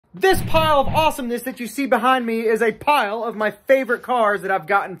This pile of awesomeness that you see behind me is a pile of my favorite cars that I've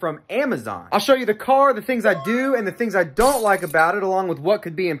gotten from Amazon. I'll show you the car, the things I do, and the things I don't like about it, along with what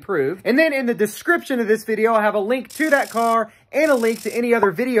could be improved. And then in the description of this video, I have a link to that car and a link to any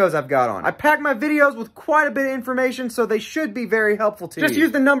other videos I've got on. I pack my videos with quite a bit of information, so they should be very helpful to you. Just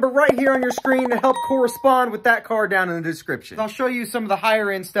use the number right here on your screen to help correspond with that car down in the description. I'll show you some of the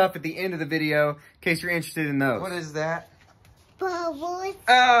higher end stuff at the end of the video in case you're interested in those. What is that? Bubbles.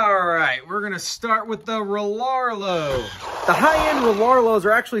 All right, we're gonna start with the Rlaarlo. The high-end Rlaarlos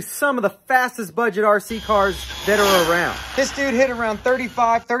are actually some of the fastest budget RC cars that are around. This dude hit around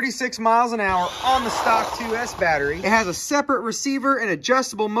 35, 36 miles an hour on the stock 2S battery. It has a separate receiver and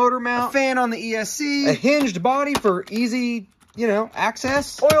adjustable motor mount, a fan on the ESC, a hinged body for easy, you know,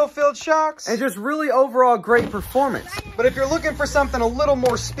 access, oil-filled shocks, and just really overall great performance. But if you're looking for something a little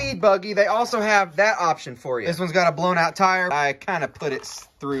more speed buggy, they also have that option for you. This one's got a blown out tire. I kind of put it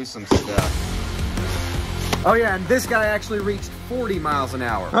through some stuff. Oh yeah, and this guy actually reached 40 miles an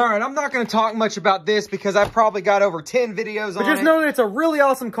hour. All right, I'm not gonna talk much about this because I've probably got over 10 videos on it. But just know that it's a really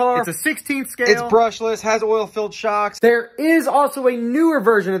awesome car. It's a 16th scale. It's brushless, has oil-filled shocks. There is also a newer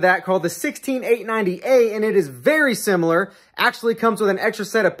version of that called the 16890A, and it is very similar. Actually comes with an extra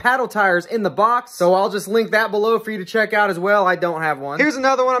set of paddle tires in the box, so I'll just link that below for you to check out as well. I don't have one. Here's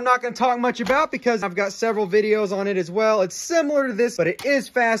another one I'm not going to talk much about because I've got several videos on it as well. It's similar to this, but it is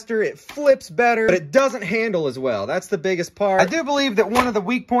faster, it flips better, but it doesn't handle as well. That's the biggest part. I do believe that one of the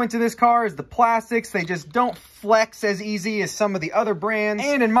weak points of this car is the plastics. They just don't flex as easy as some of the other brands,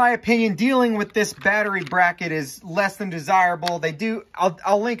 and in my opinion, dealing with this battery bracket is less than desirable.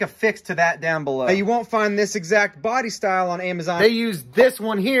 I'll link a fix to that down below. Now, you won't find this exact body style on Amazon. They use this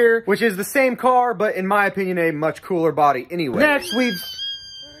one here, which is the same car, but in my opinion, a much cooler body anyway. Next, we've...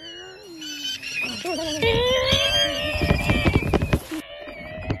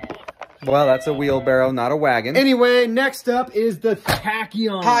 Well, that's a wheelbarrow, not a wagon. Anyway, next up is the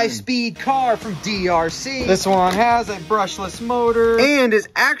Tachyon high-speed car from DEERC. This one has a brushless motor and is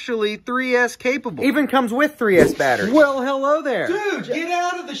actually 3S capable. Even comes with 3S battery. Well, hello there. Dude, get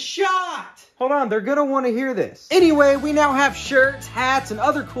out of the shot! Hold on, they're gonna want to hear this. Anyway, we now have shirts, hats, and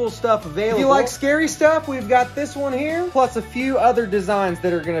other cool stuff available. If you like scary stuff, we've got this one here, plus a few other designs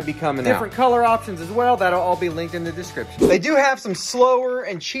that are gonna be coming out. Different color options as well, that'll all be linked in the description. They do have some slower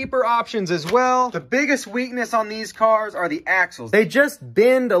and cheaper options as well. The biggest weakness on these cars are the axles. They just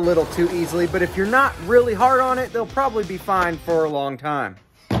bend a little too easily, but if you're not really hard on it, they'll probably be fine for a long time.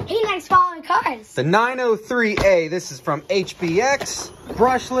 He likes following cars. The 903A, this is from HBX,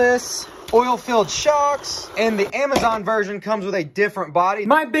 brushless, oil-filled shocks, and the Amazon version comes with a different body.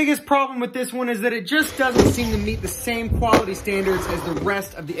 My biggest problem with this one is that it just doesn't seem to meet the same quality standards as the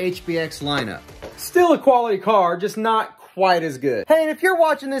rest of the HBX lineup. Still a quality car, just not quite as good. Hey, and if you're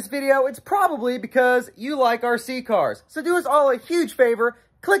watching this video, it's probably because you like RC cars. So do us all a huge favor.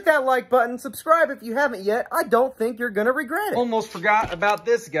 Click that like button, subscribe if you haven't yet. I don't think you're gonna regret it. Almost forgot about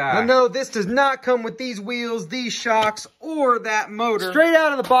this guy. I know this does not come with these wheels, these shocks, or that motor. Straight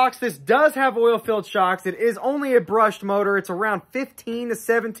out of the box, this does have oil-filled shocks. It is only a brushed motor. It's around 15 to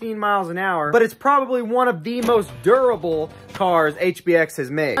 17 miles an hour, but it's probably one of the most durable cars HBX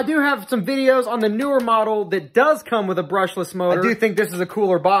has made. I do have some videos on the newer model that does come with a brushless motor. I do think this is a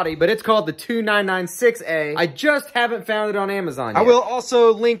cooler body, but it's called the 2996A. I just haven't found it on Amazon yet. I will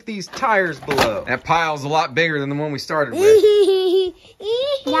also link these tires below. That pile's a lot bigger than the one we started with.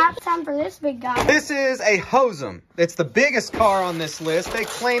 Now it's time for this big guy. This is a Hosim. It's the biggest car on this list. They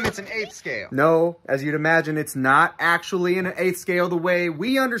claim it's an 8th scale. No, as you'd imagine, it's not actually an 8th scale the way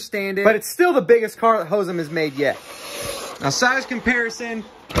we understand it, but it's still the biggest car that Hosim has made yet. Now, size comparison,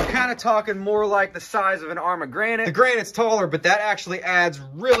 we're kind of talking more like the size of an arm of granite. The granite's taller, but that actually adds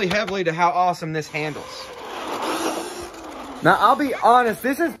really heavily to how awesome this handles. Now, I'll be honest,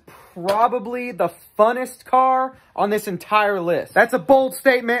 this is probably the funnest car on this entire list. That's a bold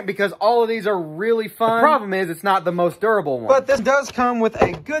statement because all of these are really fun. The problem is it's not the most durable one. But this does come with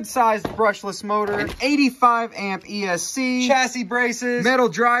a good-sized brushless motor, an 85 amp ESC, chassis braces, metal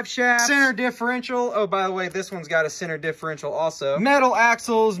drive shaft, center differential. Oh, by the way, this one's got a center differential also. Metal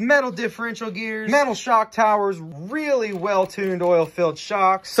axles, metal differential gears, metal shock towers, really well-tuned oil-filled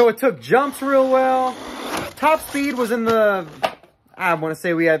shocks. So it took jumps real well. Top speed was in the... I want to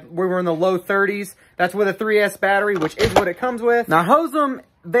say we were in the low 30s. That's with a 3S battery, which is what it comes with. Now, Hosim,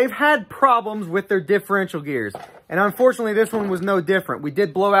 they've had problems with their differential gears. And unfortunately, this one was no different. We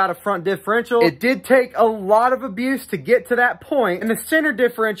did blow out a front differential. It did take a lot of abuse to get to that point. And the center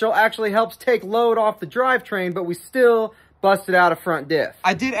differential actually helps take load off the drivetrain, but we still busted out a front diff.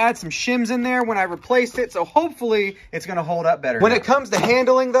 I did add some shims in there when I replaced it, so hopefully it's gonna hold up better. When it comes to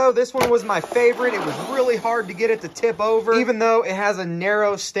handling though, this one was my favorite. It was really hard to get it to tip over, even though it has a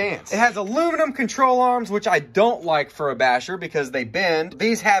narrow stance. It has aluminum control arms, which I don't like for a basher because they bend.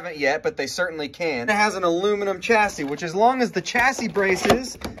 These haven't yet, but they certainly can. It has an aluminum chassis, which as long as the chassis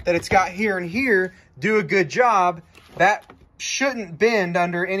braces that it's got here and here do a good job, that shouldn't bend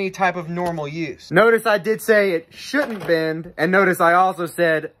under any type of normal use. Notice I did say it shouldn't bend, and notice I also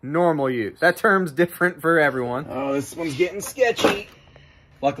said normal use. That term's different for everyone. Oh, this one's getting sketchy.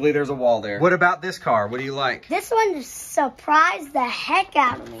 Luckily, there's a wall there. What about this car? What do you like? This one just surprised the heck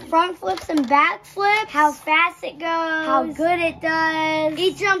out of me. Front flips and back flips, how fast it goes, how good it does.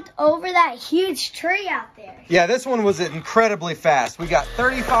 He jumped over that huge tree out there. Yeah, this one was incredibly fast. We got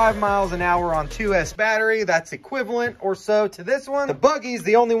 35 miles an hour on 2S battery. That's equivalent or so to this one. The Buggy's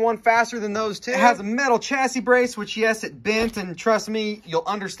the only one faster than those two. It has a metal chassis brace, which yes, it bent, and trust me, you'll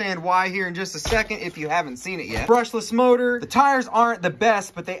understand why here in just a second if you haven't seen it yet. Brushless motor. The tires aren't the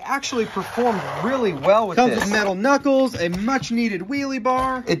best, but they actually performed really well with this. Comes with metal knuckles, a much needed wheelie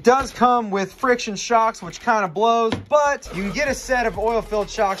bar. It does come with friction shocks, which kind of blows, but you can get a set of oil-filled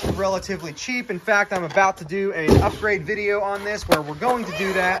shocks for relatively cheap. In fact, I'm about to do an upgrade video on this where we're going to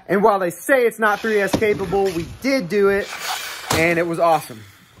do that. And while they say it's not 3S capable, we did do it, and it was awesome.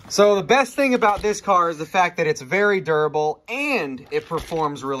 So the best thing about this car is the fact that it's very durable and it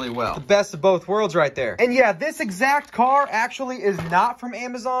performs really well. The best of both worlds right there. And yeah, this exact car actually is not from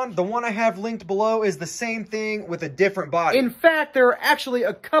Amazon. The one I have linked below is the same thing with a different body. In fact, there are actually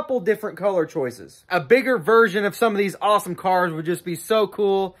a couple different color choices. A bigger version of some of these awesome cars would just be so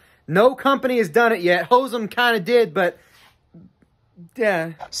cool. No company has done it yet. Hosim kind of did, but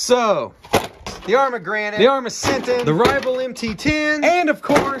yeah. So the Arma Granite, the Arma Sentin, the Rival MT10, and of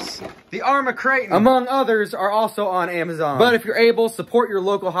course, the Arma Creighton, among others, are also on Amazon. But if you're able, support your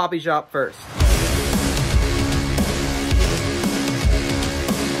local hobby shop first.